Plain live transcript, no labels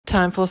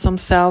Time for some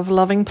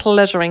self-loving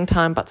pleasuring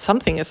time, but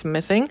something is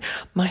missing.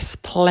 My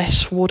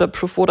Splash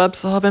waterproof, water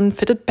absorbent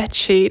fitted bed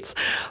sheets.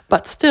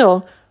 But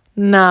still,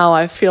 now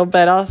I feel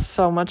better,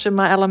 so much in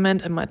my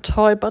element in my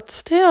toy, but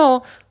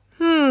still,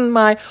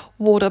 my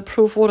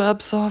waterproof, water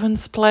absorbent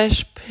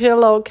Splash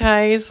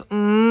pillowcase.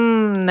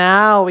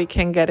 Now we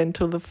can get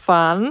into the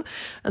fun.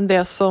 And there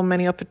are so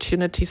many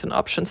opportunities and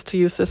options to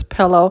use this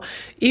pillow,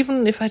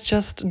 even if I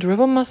just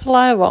dribble my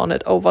saliva on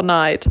it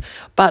overnight.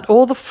 But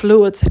all the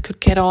fluids that could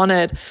get on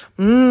it,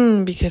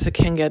 because it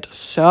can get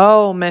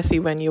so messy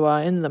when you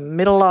are in the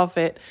middle of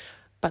it.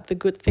 But the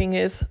good thing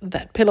is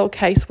that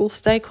pillowcase will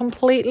stay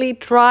completely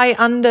dry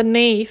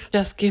underneath.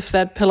 Just give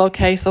that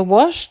pillowcase a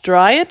wash,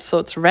 dry it so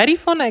it's ready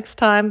for next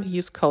time.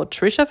 Use code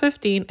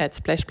Trisha15 at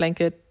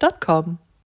splashblanket.com.